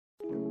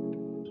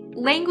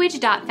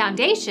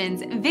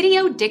Language.Foundation's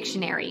Video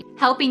Dictionary,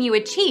 helping you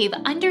achieve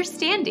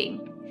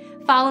understanding.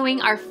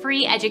 Following our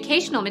free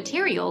educational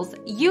materials,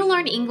 you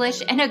learn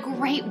English in a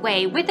great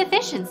way with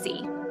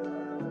efficiency.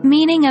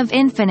 Meaning of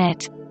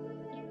infinite.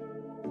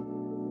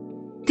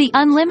 The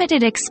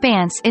unlimited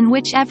expanse in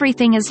which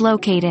everything is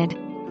located.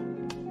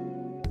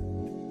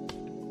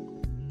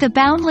 The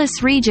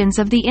boundless regions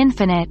of the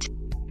infinite.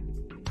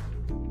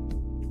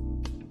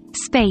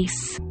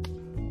 Space.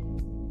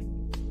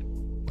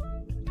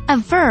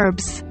 Of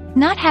verbs,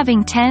 not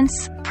having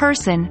tense,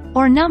 person,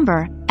 or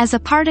number, as a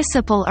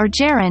participle or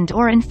gerund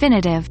or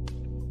infinitive.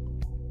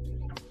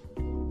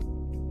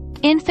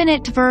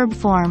 Infinite verb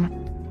form.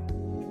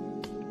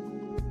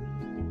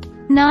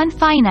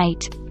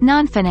 Non-finite,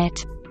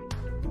 non-finite.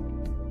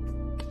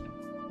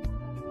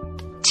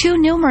 Too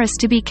numerous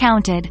to be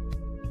counted.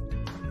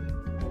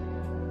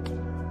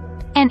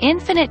 An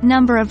infinite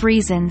number of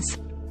reasons.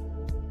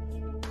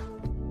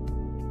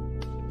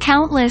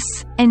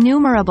 Countless,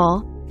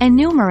 innumerable,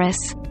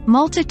 innumerous,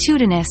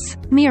 multitudinous,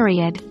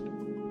 myriad.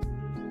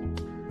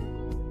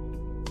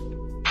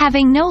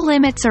 Having no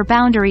limits or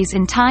boundaries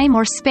in time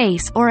or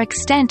space or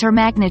extent or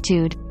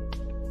magnitude.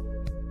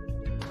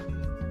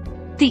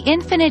 The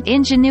infinite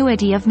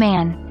ingenuity of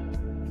man.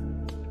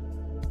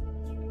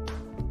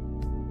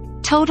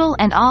 Total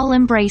and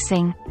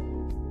all-embracing.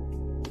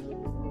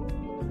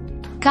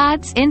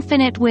 God's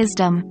infinite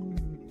wisdom.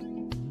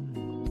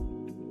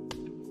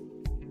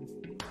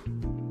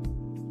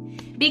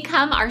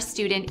 Become our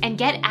student and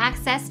get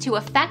access to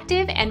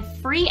effective and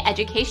free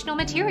educational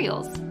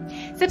materials.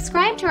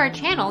 Subscribe to our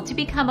channel to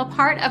become a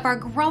part of our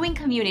growing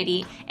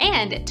community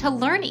and to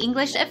learn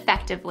English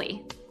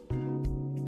effectively.